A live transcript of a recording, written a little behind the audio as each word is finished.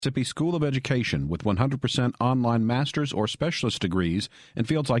Mississippi School of Education with 100% online master's or specialist degrees in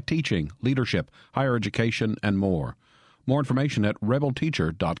fields like teaching, leadership, higher education, and more. More information at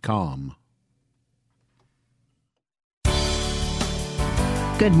rebelteacher.com.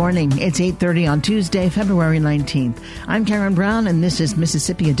 Good morning. It's 8:30 on Tuesday, February 19th. I'm Karen Brown, and this is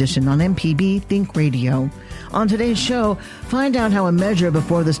Mississippi Edition on MPB Think Radio. On today's show, find out how a measure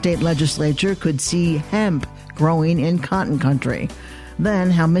before the state legislature could see hemp growing in cotton country.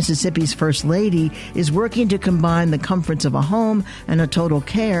 Then, how Mississippi's First Lady is working to combine the comforts of a home and a total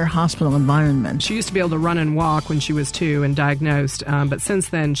care hospital environment. She used to be able to run and walk when she was 2 and diagnosed, but since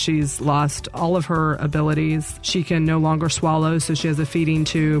then she's lost all of her abilities. She can no longer swallow, so she has a feeding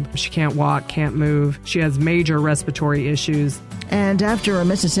tube. She can't walk, can't move. She has major respiratory issues. And after a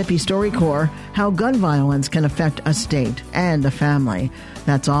Mississippi StoryCorps, how gun violence can affect a state and a family.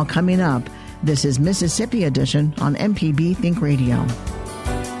 That's all coming up. This is Mississippi Edition on MPB Think Radio.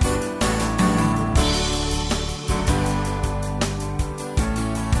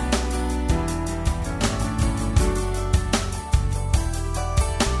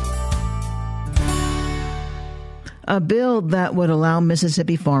 A bill that would allow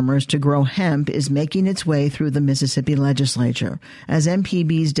Mississippi farmers to grow hemp is making its way through the Mississippi legislature. As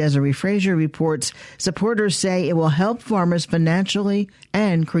MPB's Desiree Frazier reports, supporters say it will help farmers financially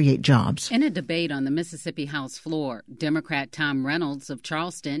and create jobs. In a debate on the Mississippi House floor, Democrat Tom Reynolds of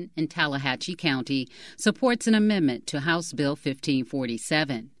Charleston in Tallahatchie County supports an amendment to House Bill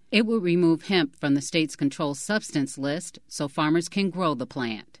 1547. It would remove hemp from the state's controlled substance list so farmers can grow the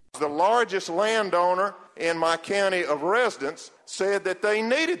plant. The largest landowner in my county of residence said that they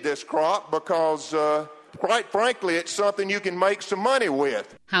needed this crop because, quite frankly, it's something you can make some money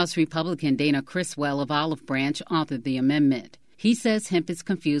with. House Republican Dana Criswell of Olive Branch authored the amendment. He says hemp is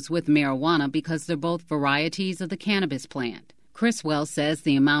confused with marijuana because they're both varieties of the cannabis plant. Criswell says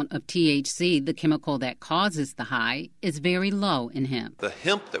the amount of THC, the chemical that causes the high, is very low in hemp. The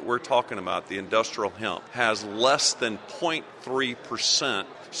hemp that we're talking about, the industrial hemp, has less than 0.3%,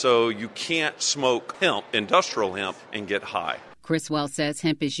 so you can't smoke hemp, industrial hemp, and get high. Criswell says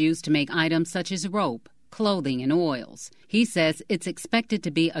hemp is used to make items such as rope, clothing, and oils. He says it's expected to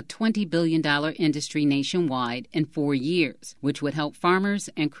be a $20 billion industry nationwide in 4 years, which would help farmers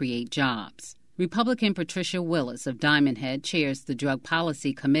and create jobs. Republican Patricia Willis of Diamond Head chairs the Drug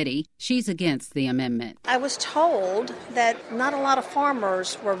Policy Committee. She's against the amendment. I was told that not a lot of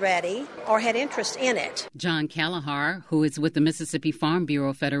farmers were ready or had interest in it. John Callahar, who is with the Mississippi Farm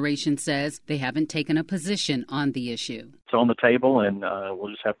Bureau Federation, says they haven't taken a position on the issue. It's on the table, and we'll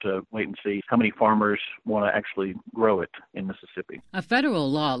just have to wait and see how many farmers want to actually grow it in Mississippi. A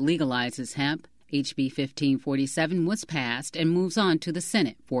federal law legalizes hemp. HB 1547 was passed and moves on to the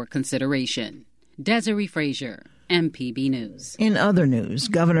Senate for consideration. Desiree Frazier, MPB News. In other news,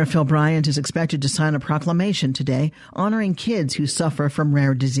 Governor Phil Bryant is expected to sign a proclamation today honoring kids who suffer from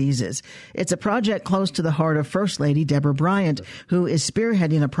rare diseases. It's a project close to the heart of First Lady Deborah Bryant, who is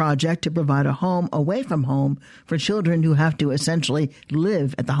spearheading a project to provide a home away from home for children who have to essentially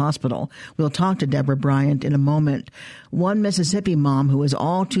live at the hospital. We'll talk to Deborah Bryant in a moment. One Mississippi mom who is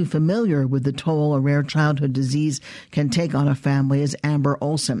all too familiar with the toll a rare childhood disease can take on a family is Amber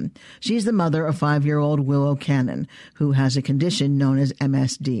Olson. She's the mother of 5-year-old Willow Cannon, who has a condition known as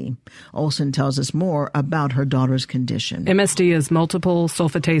MSD. Olson tells us more about her daughter's condition. MSD is multiple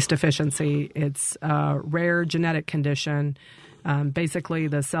sulfatase deficiency. It's a rare genetic condition. Basically,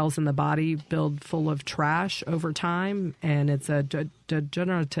 the cells in the body build full of trash over time, and it's a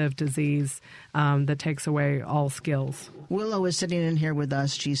degenerative disease that takes away all skills. Willow is sitting in here with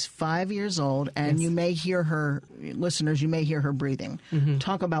us. She's 5 years old, and yes, you may hear her, listeners, you may hear her breathing. Mm-hmm.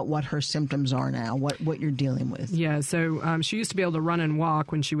 Talk about what her symptoms are now, what you're dealing with. Yeah, so she used to be able to run and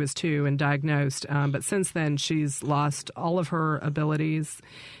walk when she was 2 and diagnosed, but since then she's lost all of her abilities.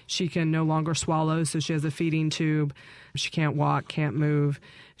 She can no longer swallow, so she has a feeding tube. She can't walk, can't move.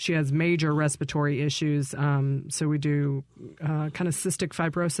 She has major respiratory issues, so we do kind of cystic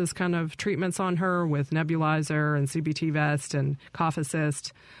fibrosis kind of treatments on her with nebulizer and CBT vest and cough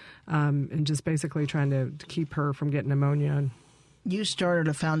assist, and just basically trying to keep her from getting pneumonia. You started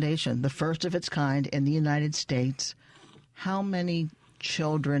a foundation, the first of its kind in the United States. How many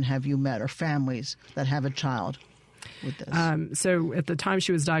children have you met or families that have a child with this? So at the time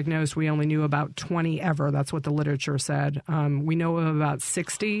she was diagnosed, we only knew about 20 ever. That's what the literature said. We know of about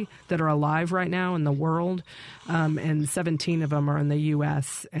 60 that are alive right now in the world, and 17 of them are in the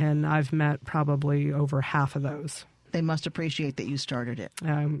U.S., and I've met probably over half of those. They must appreciate that you started it.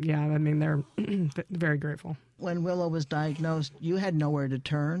 Yeah, I mean, they're very grateful. When Willow was diagnosed, you had nowhere to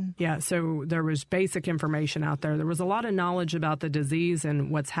turn. Yeah, so there was basic information out there. There was a lot of knowledge about the disease and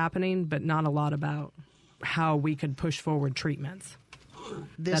what's happening, but not a lot about how we could push forward treatments.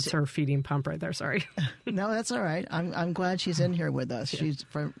 That's her feeding pump right there, sorry. No, that's all right. I'm glad she's in here with us. Yeah.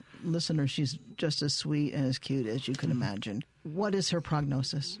 For listeners, she's just as sweet and as cute as you can imagine. What is her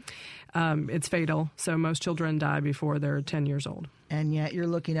prognosis? It's fatal, so most children die before they're 10 years old. And yet you're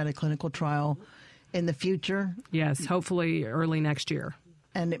looking at a clinical trial in the future? Yes, hopefully early next year.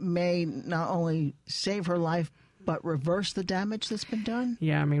 And it may not only save her life, but reverse the damage that's been done?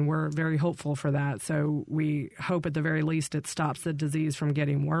 Yeah, I mean, we're very hopeful for that. So we hope at the very least it stops the disease from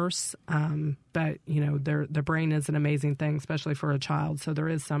getting worse. But, you know, the brain is an amazing thing, especially for a child. So there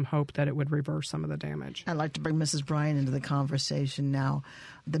is some hope that it would reverse some of the damage. I'd like to bring Mrs. Bryan into the conversation now.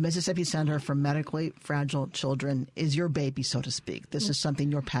 The Mississippi Center for Medically Fragile Children is your baby, so to speak. This is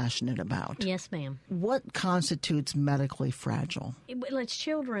something you're passionate about. Yes, ma'am. What constitutes medically fragile? Well, it's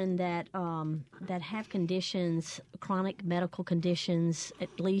children that have conditions, chronic medical conditions,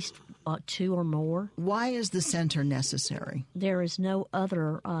 at least 2 or more. Why is the center necessary? There is no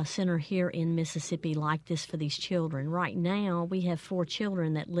other center here in Mississippi like this for these children. Right now, we have 4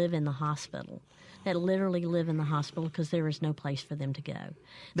 children that live in the hospital, that literally live in the hospital because there is no place for them to go.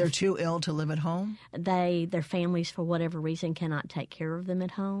 They're too ill to live at home? Their families, for whatever reason, cannot take care of them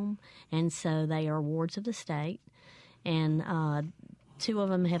at home, and so they are wards of the state. And 2 of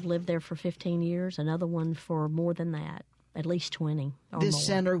them have lived there for 15 years, another one for more than that, at least 20 or more. This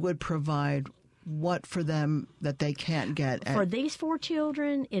center would provide what for them that they can't get? For these 4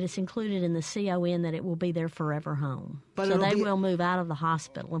 children, it is included in the CON that it will be their forever home. So they will move out of the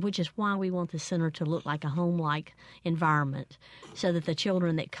hospital, which is why we want the center to look like a home-like environment, so that the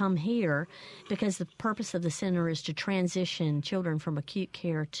children that come here, because the purpose of the center is to transition children from acute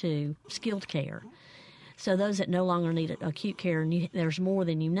care to skilled care. So those that no longer need acute care, and there's more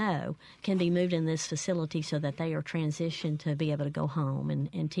than you know, can be moved in this facility so that they are transitioned to be able to go home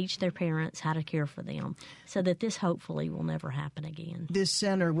and teach their parents how to care for them, so that this hopefully will never happen again. This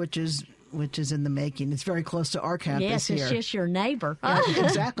center, which is in the making, it's very close to our campus here. Yes, it's just your neighbor. Yeah,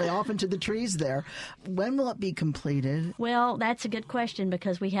 exactly, off into the trees there. When will it be completed? Well, that's a good question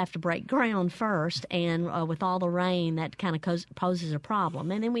because we have to break ground first, and with all the rain, that kind of poses a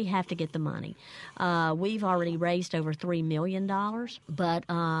problem. And then we have to get the money. We've already raised over $3 million, but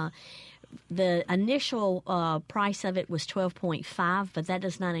the initial price of it was $12.5, but that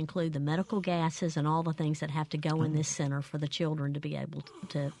does not include the medical gases and all the things that have to go in this center for the children to be able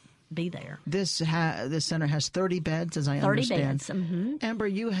to be there. This center has 30 beds, as I understand. 30 beds. Mm-hmm.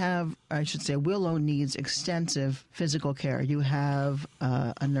 Amber, Willow needs extensive physical care. You have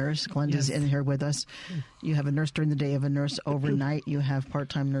a nurse. Glenda's in here with us. You have a nurse during the day. You have a nurse overnight. You have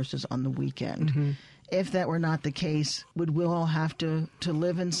part-time nurses on the weekend. Mm-hmm. If that were not the case, would Willow have to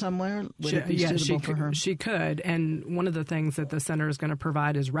live in somewhere? Would it be suitable for her? She could. And one of the things that the center is going to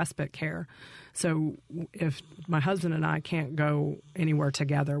provide is respite care. So if my husband and I can't go anywhere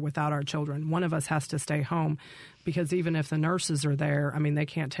together without our children, one of us has to stay home, because even if the nurses are there, I mean, they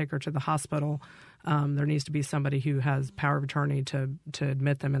can't take her to the hospital. There needs to be somebody who has power of attorney to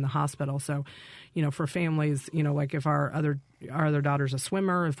admit them in the hospital. So, you know, for families, you know, like if our other daughter's a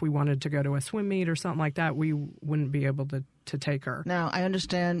swimmer, if we wanted to go to a swim meet or something like that, we wouldn't be able to take her. Now, I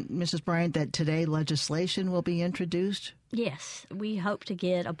understand, Mrs. Bryant, that today legislation will be introduced? Yes. We hope to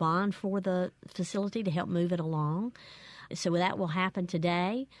get a bond for the facility to help move it along. So that will happen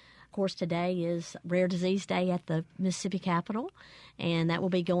today. Of course, today is Rare Disease Day at the Mississippi Capitol, and that will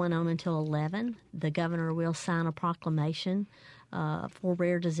be going on until 11. The governor will sign a proclamation for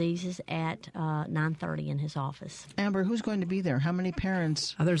rare diseases at 9:30 in his office. Amber, who's going to be there? How many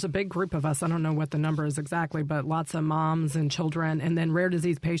parents? There's a big group of us. I don't know what the number is exactly, but lots of moms and children, and then rare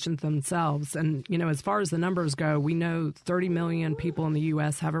disease patients themselves. And, you know, as far as the numbers go, we know 30 million people in the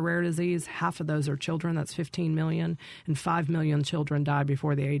U.S. have a rare disease. Half of those are children. That's 15 million. And 5 million children die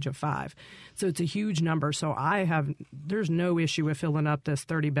before the age of 5. So it's a huge number. So there's no issue with filling up this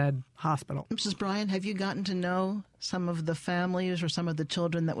 30-bed hospital. Mrs. Bryan, have you gotten to know some of the families or some of the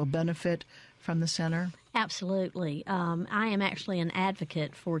children that will benefit from the center? Absolutely. I am actually an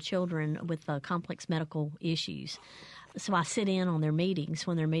advocate for children with complex medical issues. So I sit in on their meetings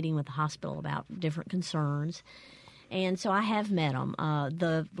when they're meeting with the hospital about different concerns. And so I have met them.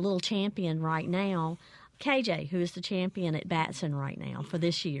 The little champion right now, KJ, who is the champion at Batson right now for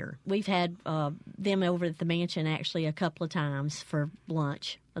this year. We've had them over at the mansion actually a couple of times for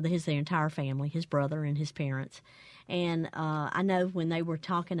lunch. Their entire family, his brother and his parents. And I know when they were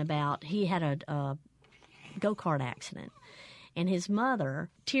talking about, he had go-kart accident. And his mother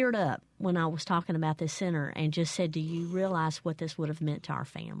teared up when I was talking about this center and just said, do you realize what this would have meant to our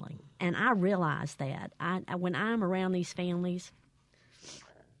family? And I realized that. When I'm around these families,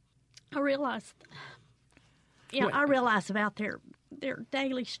 I realize about their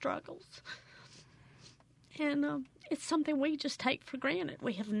daily struggles. And it's something we just take for granted.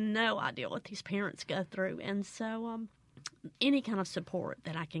 We have no idea what these parents go through. And so any kind of support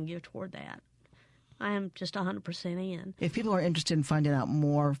that I can give toward that, I am just 100% in. If people are interested in finding out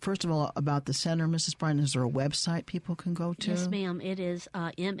more, first of all, about the center, Mrs. Bryant, is there a website people can go to? Yes, ma'am. It is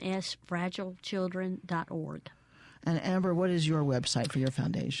msfragilechildren.org. And Amber, what is your website for your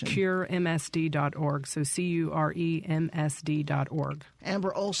foundation? CureMSD.org, so CUREMSD.org.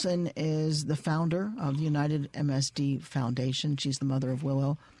 Amber Olson is the founder of the United MSD Foundation. She's the mother of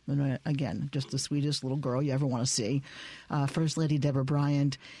Willow. Again, just the sweetest little girl you ever want to see. First Lady Deborah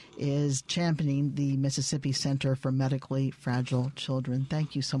Bryant is championing the Mississippi Center for Medically Fragile Children.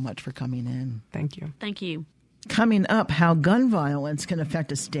 Thank you so much for coming in. Thank you. Thank you. Coming up, how gun violence can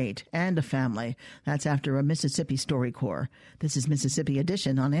affect a state and a family. That's after a Mississippi StoryCorps. This is Mississippi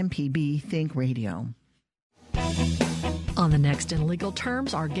Edition on MPB Think Radio. On the next In Legal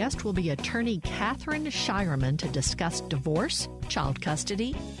Terms, our guest will be attorney Catherine Shireman to discuss divorce, child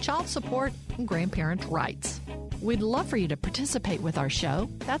custody, child support, and grandparent rights. We'd love for you to participate with our show.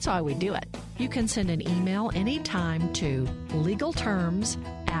 That's why we do it. You can send an email anytime to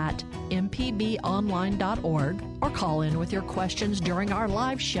legalterms@mpbonline.org or call in with your questions during our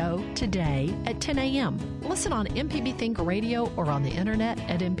live show today at 10 a.m. Listen on MPB Think Radio or on the internet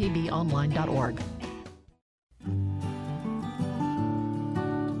at mpbonline.org.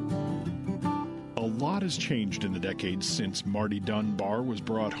 A lot has changed in the decades since Marty Dunbar was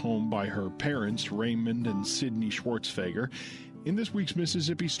brought home by her parents, Raymond and Sidney Schwartzfeger. In this week's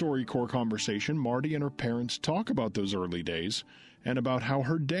Mississippi StoryCorps conversation, Marty and her parents talk about those early days and about how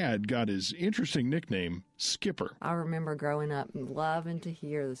her dad got his interesting nickname, Skipper. I remember growing up and loving to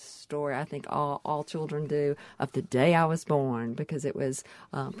hear the story, I think all children do, of the day I was born, because it was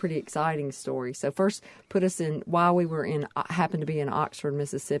a pretty exciting story. So first, put us in, while we were happened to be in Oxford,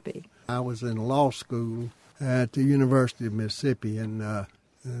 Mississippi. I was in law school at the University of Mississippi, and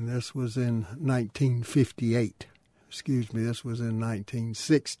this was in 1958. Excuse me, this was in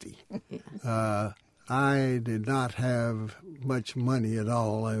 1960. I did not have much money at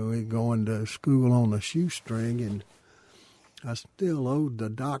all. I was going to school on a shoestring, and I still owed the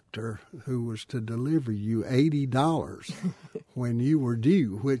doctor who was to deliver you $80 when you were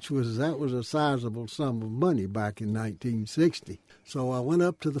due, that was a sizable sum of money back in 1960. So I went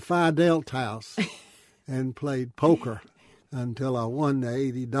up to the Phi Delta house and played poker until I won the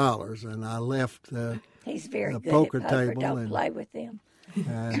 $80, and I left He's very good poker at poker. table Don't and play with him.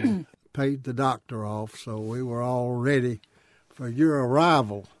 And paid the doctor off, so we were all ready for your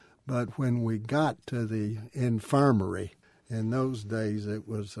arrival. But when we got to the infirmary, in those days it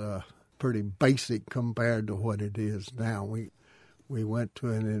was pretty basic compared to what it is now. We went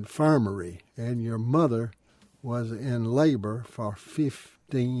to an infirmary, and your mother was in labor for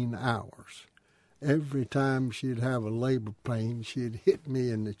 15 hours. Every time she'd have a labor pain, she'd hit me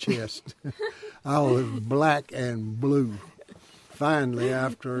in the chest. I was black and blue. Finally,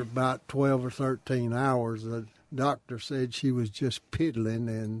 after about 12 or 13 hours, the doctor said she was just piddling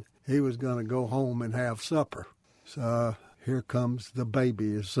and he was going to go home and have supper. So here comes the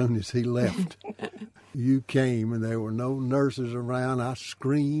baby as soon as he left. You came and there were no nurses around. I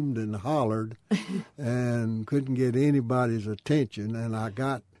screamed and hollered and couldn't get anybody's attention. And I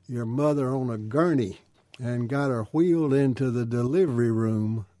got your mother on a gurney and got her wheeled into the delivery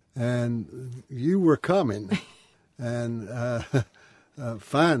room, and you were coming. And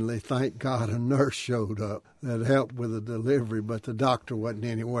finally, thank God, a nurse showed up that helped with the delivery, but the doctor wasn't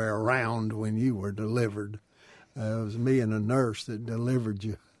anywhere around when you were delivered. It was me and a nurse that delivered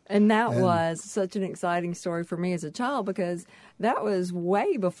you. And that was such an exciting story for me as a child, because that was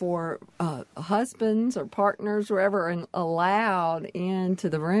way before husbands or partners were ever allowed into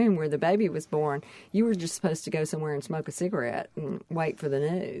the room where the baby was born. You were just supposed to go somewhere and smoke a cigarette and wait for the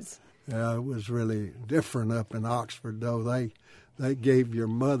news. Yeah, it was really different up in Oxford, though. They gave your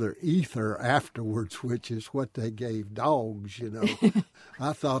mother ether afterwards, which is what they gave dogs, you know.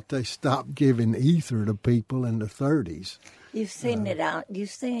 I thought they stopped giving ether to people in the 30s. You've seen it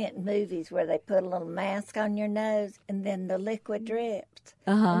in movies where they put a little mask on your nose and then the liquid drips.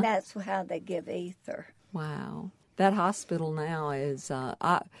 And that's how they give ether. Wow. That hospital now is,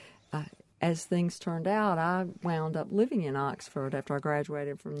 as things turned out, I wound up living in Oxford after I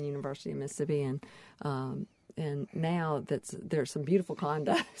graduated from the University of Mississippi, and And now there's some beautiful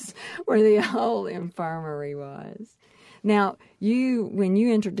condos where the old infirmary was. Now, when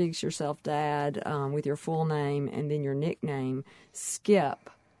you introduce yourself, Dad, with your full name and then your nickname,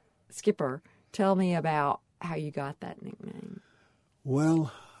 Skipper, tell me about how you got that nickname.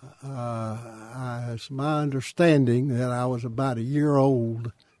 Well, it's my understanding that I was about a year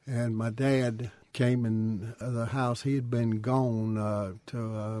old, and my dad came in the house. He had been gone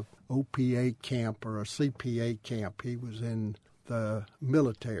to a OPA camp or a CPA camp. He was in the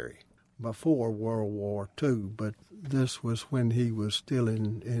military before World War II, but this was when he was still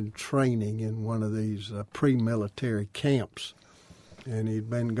in training in one of these pre-military camps. And he'd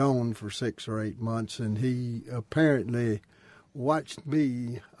been gone for 6 or 8 months, and he apparently watched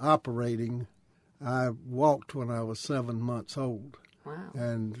me operating. I walked when I was 7 months old. Wow.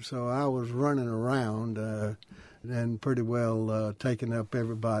 And so I was running around and pretty well taking up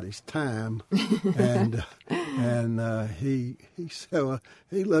everybody's time. and he said, well,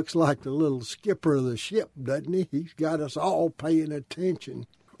 he looks like the little skipper of the ship, doesn't he? He's got us all paying attention.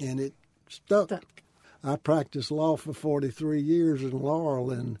 And it stuck. I practiced law for 43 years in Laurel,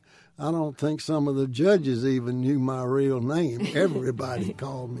 and I don't think some of the judges even knew my real name. Everybody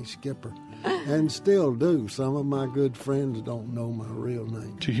called me Skipper, and still do. Some of my good friends don't know my real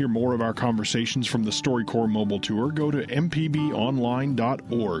name. To hear more of our conversations from the StoryCorps Mobile Tour, go to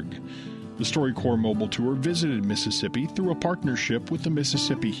mpbonline.org. The StoryCorps Mobile Tour visited Mississippi through a partnership with the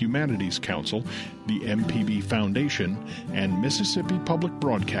Mississippi Humanities Council, the MPB Foundation, and Mississippi Public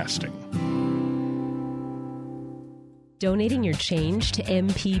Broadcasting. Donating your change to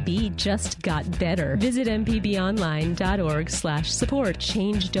MPB just got better. Visit mpbonline.org/support.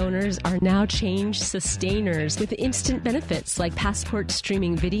 Change donors are now change sustainers with instant benefits like passport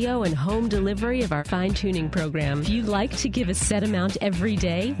streaming video and home delivery of our fine-tuning program. If you'd like to give a set amount every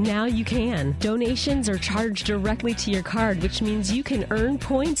day, now you can. Donations are charged directly to your card, which means you can earn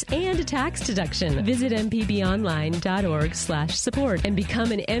points and a tax deduction. Visit mpbonline.org/support and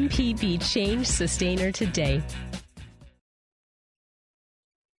become an MPB change sustainer today.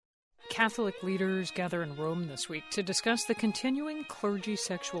 Catholic leaders gather in Rome this week to discuss the continuing clergy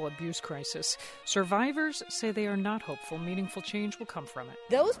sexual abuse crisis. Survivors say they are not hopeful meaningful change will come from it.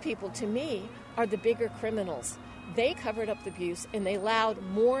 Those people, to me, are the bigger criminals. They covered up the abuse, and they allowed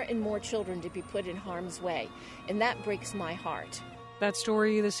more and more children to be put in harm's way, and that breaks my heart. That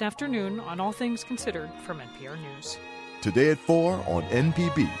story this afternoon on All Things Considered from NPR News. Today at 4 on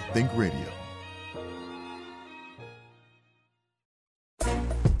NPB Think Radio.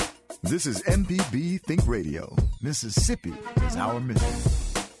 This is MPB Think Radio. Mississippi is our mission.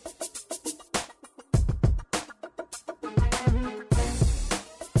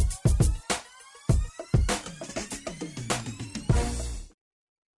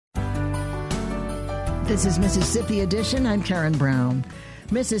 This is Mississippi Edition. I'm Karen Brown.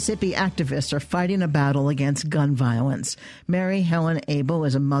 Mississippi activists are fighting a battle against gun violence. Mary Helen Abel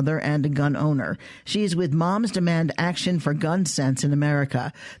is a mother and a gun owner. She's with Moms Demand Action for Gun Sense in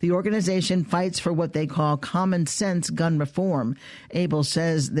America. The organization fights for what they call common sense gun reform. Abel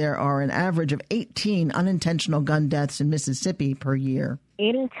says there are an average of 18 unintentional gun deaths in Mississippi per year.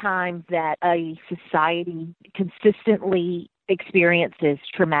 Anytime that a society consistently experiences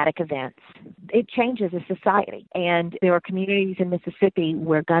traumatic events, it changes a society. And there are communities in Mississippi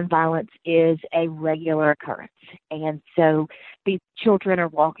where gun violence is a regular occurrence. And so these children are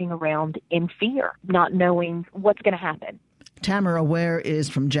walking around in fear, not knowing what's going to happen. Tamara Ware is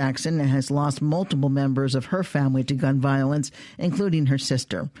from Jackson and has lost multiple members of her family to gun violence, including her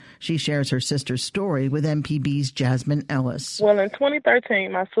sister. She shares her sister's story with MPB's Jasmine Ellis. Well, in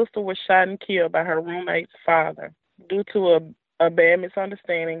 2013, my sister was shot and killed by her roommate's father due to a bad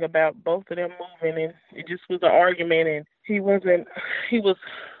misunderstanding about both of them moving, and it just was an argument, and he was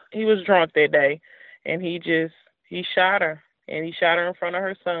drunk that day, and he shot her, and he shot her in front of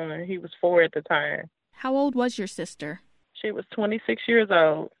her son. He was 4 at the time. How old was your sister? She was 26 years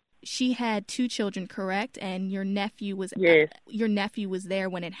old. She had 2 children, correct? And your nephew was there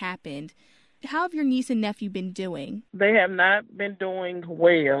when it happened. How have your niece and nephew been doing? They have not been doing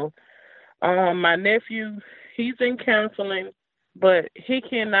well. My nephew, he's in counseling, but he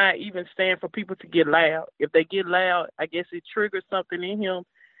cannot even stand for people to get loud. If they get loud, I guess it triggers something in him.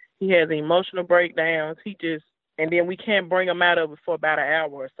 He has emotional breakdowns. And then we can't bring him out of it for about an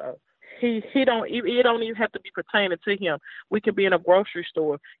hour or so. It don't even have to be pertaining to him. We could be in a grocery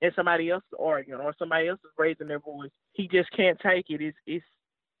store and somebody else is arguing or somebody else is raising their voice. He just can't take it.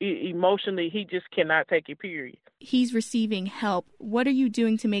 emotionally, he just cannot take it, period. He's receiving help. What are you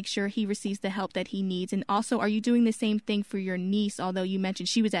doing to make sure he receives the help that he needs? And also, are you doing the same thing for your niece, although you mentioned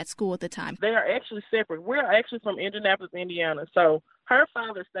she was at school at the time? They are actually separate. We're actually from Indianapolis, Indiana. So her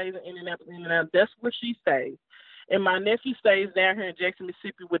father stays in Indianapolis, Indiana. That's where she stays. And my nephew stays down here in Jackson,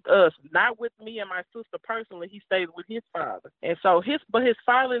 Mississippi with us, not with me and my sister personally. He stays with his father. And so his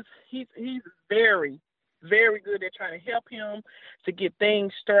father, he's very, very good at trying to help him to get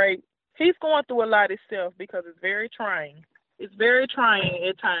things straight. He's going through a lot himself because it's very trying. It's very trying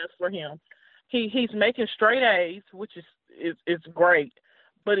at times for him. He's making straight A's, which is great,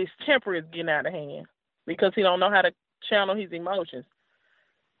 but his temper is getting out of hand because he don't know how to channel his emotions.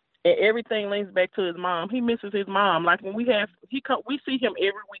 And everything leans back to his mom. He misses his mom. Like when we see him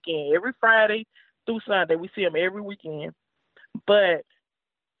every weekend, every Friday through Sunday. We see him every weekend. But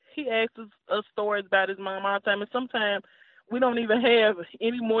he asks us stories about his mom all the time, and sometimes we don't even have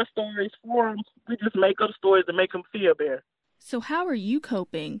any more stories for him. We just make up stories to make him feel better. So how are you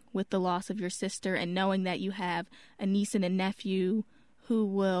coping with the loss of your sister and knowing that you have a niece and a nephew who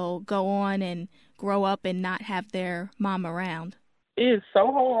will go on and grow up and not have their mom around? It's so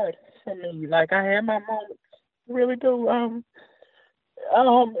hard for me. Like, I have my moments. I really do. It's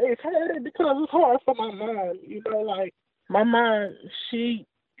hard because it's hard for my mom. You know, like, my mom, she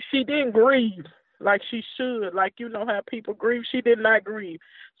didn't grieve like she should. Like, you know how people grieve. She did not grieve.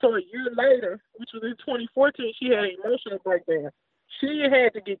 So a year later, which was in 2014, she had an emotional breakdown. She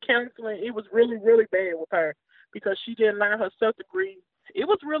had to get counseling. It was really, really bad with her because she didn't allow herself to grieve. It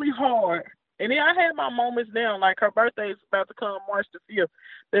was really hard. And then I had my moments now, like her birthday is about to come March the 5th.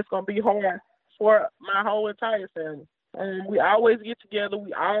 That's going to be hard for my whole entire family. We always get together.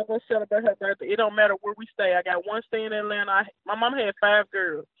 We all going to celebrate her birthday. It don't matter where we stay. I got one staying in Atlanta. My mom had 5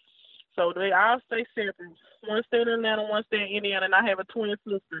 girls. So they all stay separate. One stay in Atlanta, one stay in Indiana, and I have a twin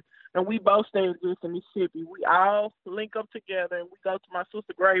sister. And we both stay in Mississippi. We all link up together, and we go to my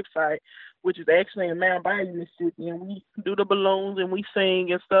sister's gravesite, which is actually in Mount Bayou, Mississippi. And we do the balloons, and we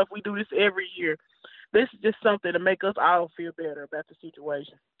sing and stuff. We do this every year. This is just something to make us all feel better about the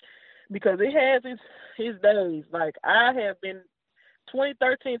situation. Because it has its days. Like, I have been,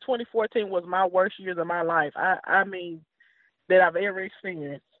 2013, 2014 was my worst years of my life. I mean, that I've ever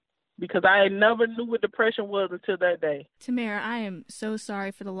experienced. Because I never knew what depression was until that day. Tamara, I am so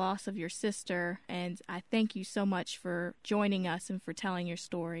sorry for the loss of your sister, and I thank you so much for joining us and for telling your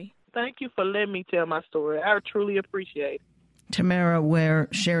story. Thank you for letting me tell my story. I truly appreciate it. Tamara Ware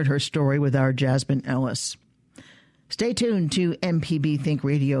shared her story with our Jasmine Ellis. Stay tuned to MPB Think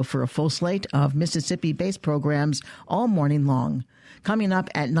Radio for a full slate of Mississippi-based programs all morning long. Coming up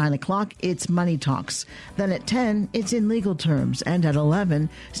at 9 o'clock, it's Money Talks. Then at 10, it's In Legal Terms. And at 11,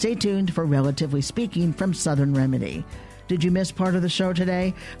 stay tuned for Relatively Speaking from Southern Remedy. Did you miss part of the show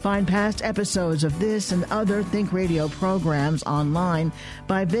today? Find past episodes of this and other Think Radio programs online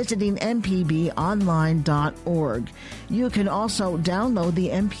by visiting mpbonline.org. You can also download the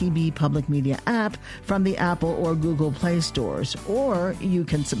MPB Public Media app from the Apple or Google Play stores, or you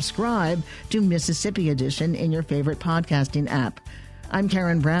can subscribe to Mississippi Edition in your favorite podcasting app. I'm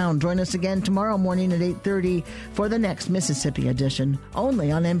Karen Brown. Join us again tomorrow morning at 8:30 for the next Mississippi Edition,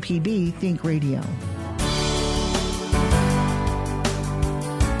 only on MPB Think Radio.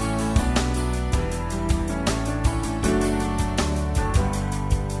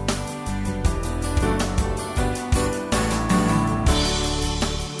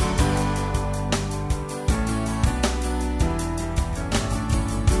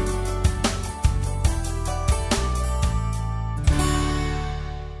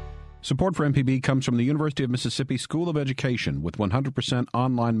 Support for MPB comes from the University of Mississippi School of Education with 100%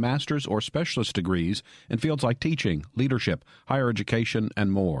 online master's or specialist degrees in fields like teaching, leadership, higher education,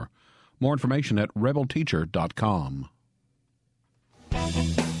 and more. More information at rebelteacher.com.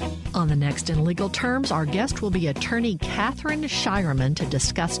 On the next In Legal Terms, our guest will be attorney Catherine Shireman to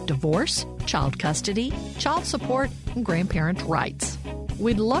discuss divorce, child custody, child support, and grandparent rights.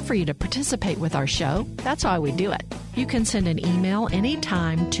 We'd love for you to participate with our show. That's why we do it. You can send an email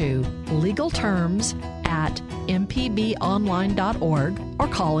anytime to legalterms@mpbonline.org or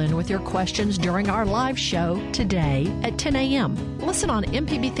call in with your questions during our live show today at 10 a.m. Listen on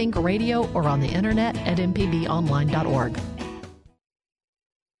MPB Think Radio or on the internet at mpbonline.org.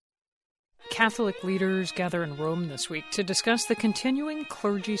 Catholic leaders gather in Rome this week to discuss the continuing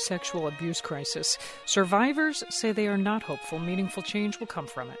clergy sexual abuse crisis. Survivors say they are not hopeful meaningful change will come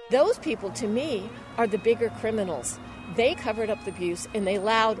from it. Those people, to me, are the bigger criminals. They covered up the abuse, and they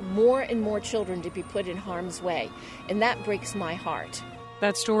allowed more and more children to be put in harm's way. And that breaks my heart.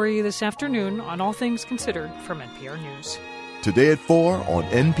 That story this afternoon on All Things Considered from NPR News. Today at 4 on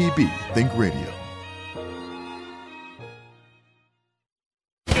NPB Think Radio.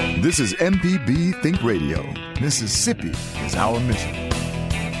 This is MPB Think Radio. Mississippi is our mission.